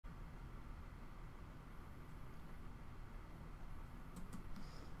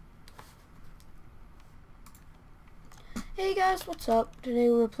Hey guys, what's up? Today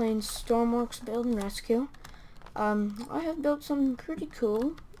we're playing Stormworks Build and Rescue. I have built something pretty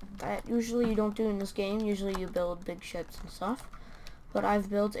cool that usually you don't do in this game. Usually you build big ships and stuff. But I've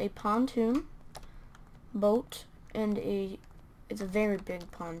built a pontoon boat and it's a very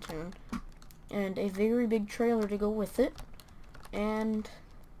big pontoon and a very big trailer to go with it and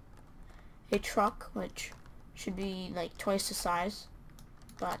a truck which should be like twice the size,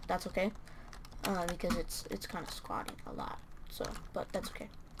 but that's okay. Because it's kind of squatting a lot, but that's okay.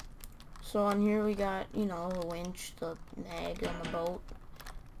 So on here we got, you know, the winch, the nag on the boat.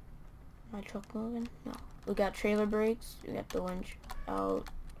 My truck moving? No. We got trailer brakes, we got the winch out,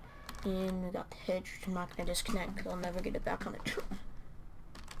 and we got the hitch, which I'm not going to disconnect because I'll never get it back on the truck.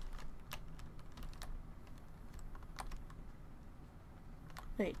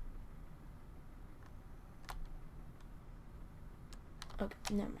 Wait. Okay,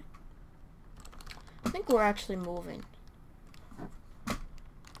 never mind. I think we're actually moving.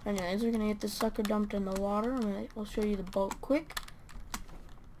 Anyways, we're gonna get this sucker dumped in the water. I'll show you the boat quick.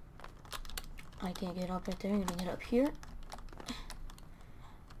 I can't get up right there. I'm gonna get up here.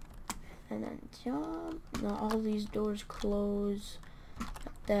 And then jump. Now all these doors close.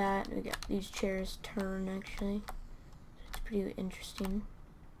 Got that. We got these chairs turn actually. It's pretty interesting.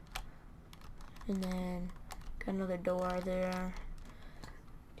 And then got another door there.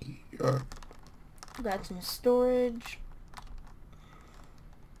 Yeah. Got some storage.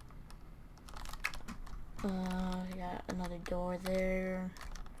 We got another door there.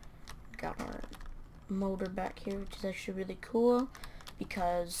 Got our motor back here, which is actually really cool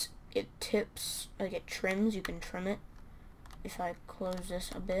because it tips, like it trims. You can trim it. If I close this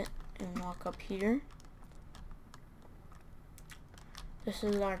a bit and walk up here, this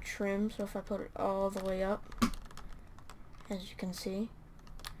is our trim. So if I put it all the way up, as you can see,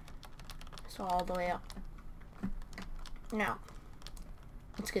 it's all the way up. Now,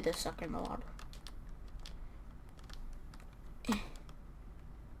 let's get this sucker in the water. I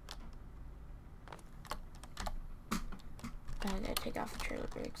gotta take off the trailer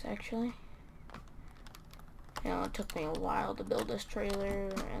brakes, actually. You know, it took me a while to build this trailer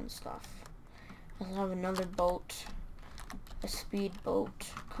and stuff. I have another boat, a speed boat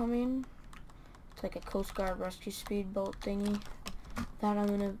coming. It's like a Coast Guard rescue speedboat thingy that I'm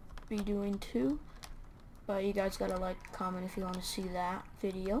gonna be doing too. But you guys gotta like, comment if you want to see that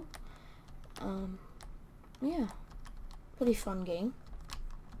video. Yeah, pretty fun game.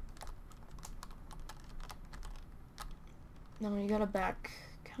 Now you gotta back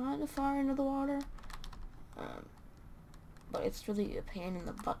kind of far into the water, but it's really a pain in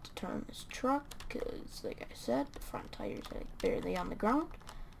the butt to turn this truck because, like I said, the front tires are like barely on the ground.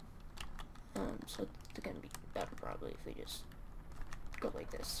 So it's gonna be better probably if we just go like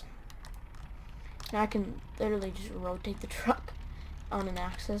this. Now I can literally just rotate the truck on an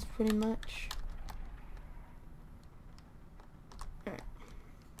axis pretty much. Alright.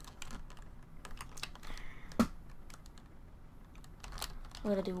 I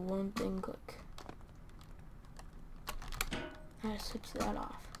gotta do one thing quick. I gotta switch that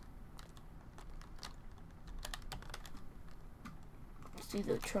off. See,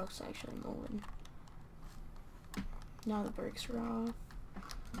 the truck's actually moving. Now the brakes are off.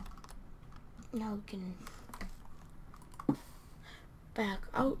 Now we can back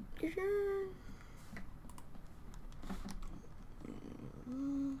out here.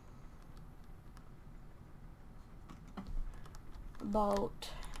 About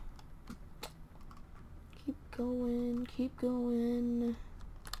keep going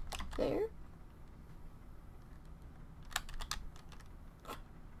there.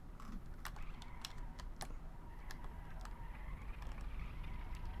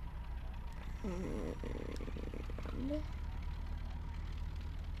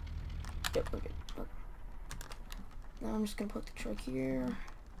 Yep, we're good. Okay. Now I'm just gonna put the truck here,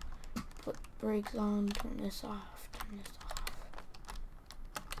 put brakes on, turn this off, turn this off.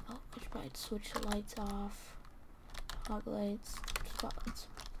 Oh, I should probably switch the lights off. Fog lights, spotlights.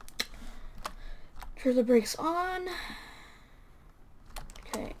 Turn the brakes on.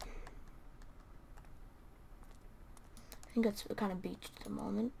 Okay. I think it's kind of beached at the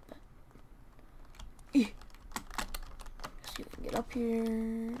moment, but so you can get up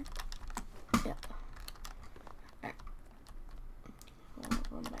here. Yeah. Alright.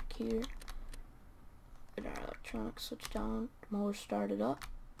 Run back here. Get our electronics switched on. Motor started up.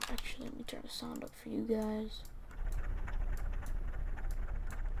 Actually, let me turn the sound up for you guys.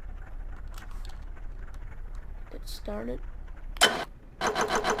 Get started. Alright.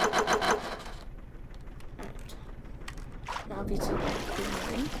 Now obviously,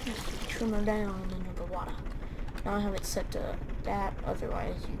 just trim her down into the water. Now I have it set to that,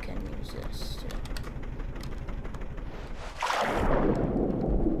 otherwise you can use this too.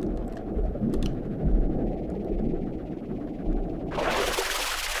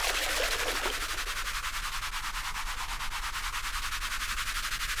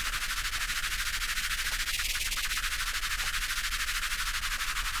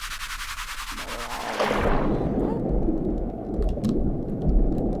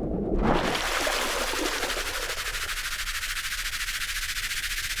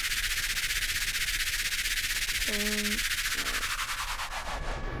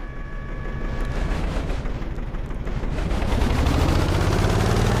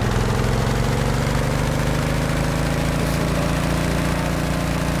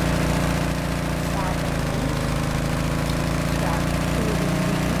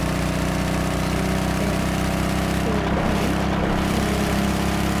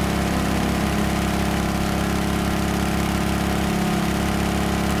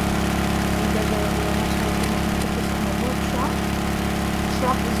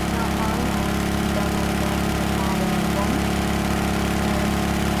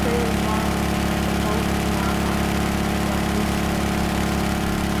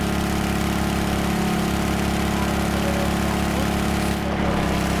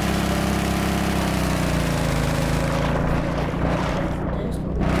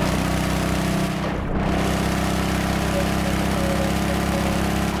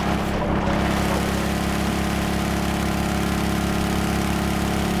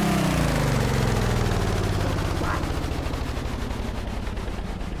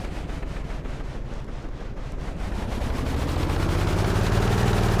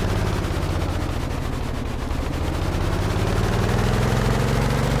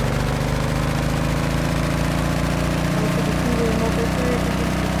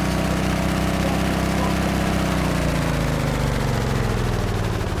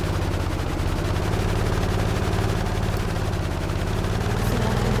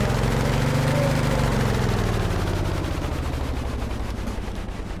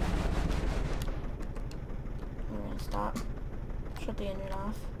 Shut the engine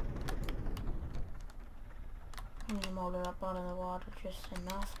off. I'm gonna mold it up out of the water just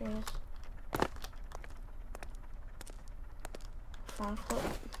enough, guys. Front flip.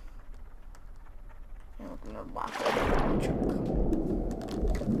 And we're gonna block it with the truck.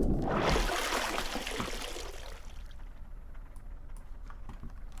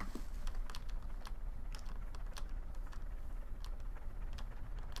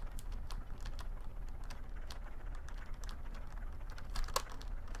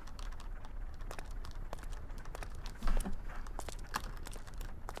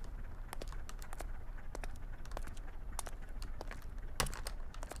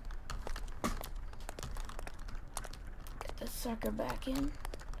 This sucker back in.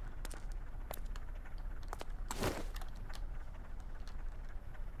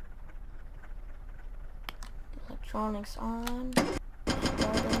 Electronics on.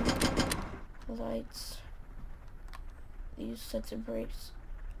 Starting. Lights. These sets of brakes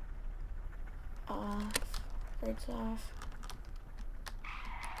off. Brakes off.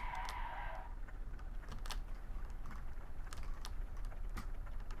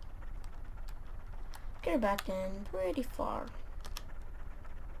 Get her back in pretty far.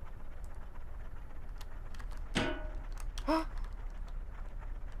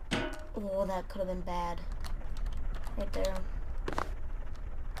 Oh, that could have been bad. Right there.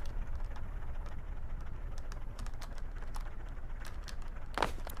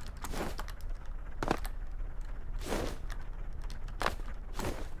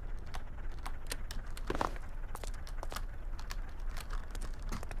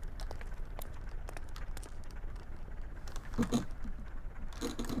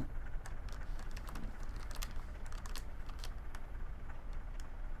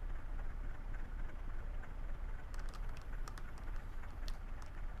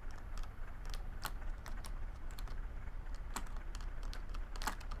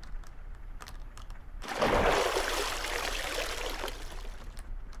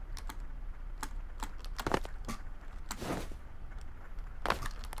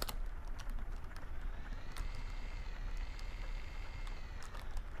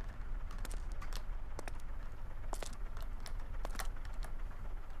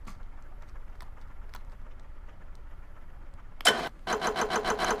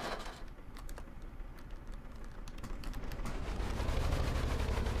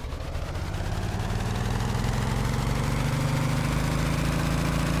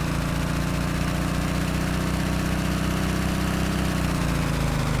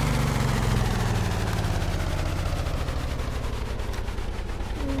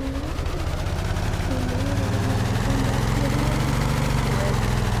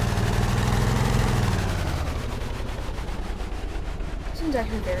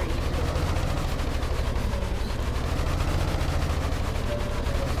 actually very easy to learn.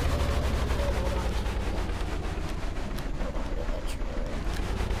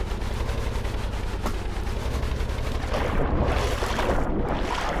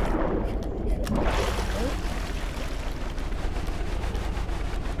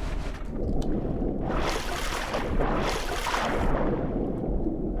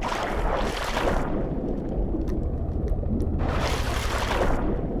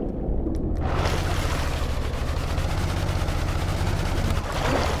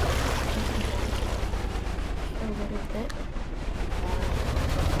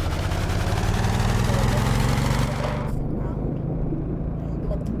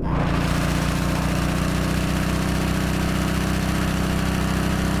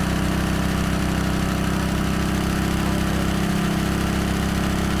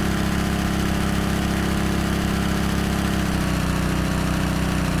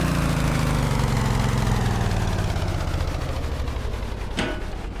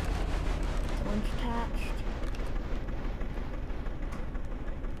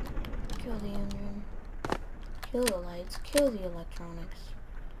 Kill the engine. Kill the lights. Kill the electronics.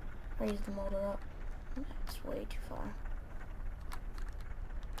 Raise the motor up. That's way too far.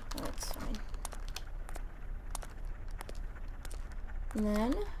 That's fine. And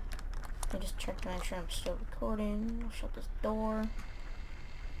then I just check to make sure I'm still recording. I'll shut this door.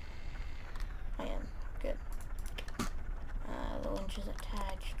 I am. Good. The winch is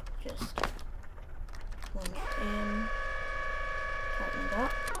attached. Just winch in. Tighten it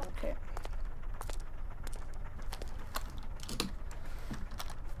up. Okay.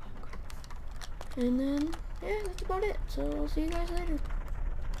 And then, yeah, that's about it. So I'll see you guys later.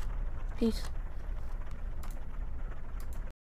 Peace.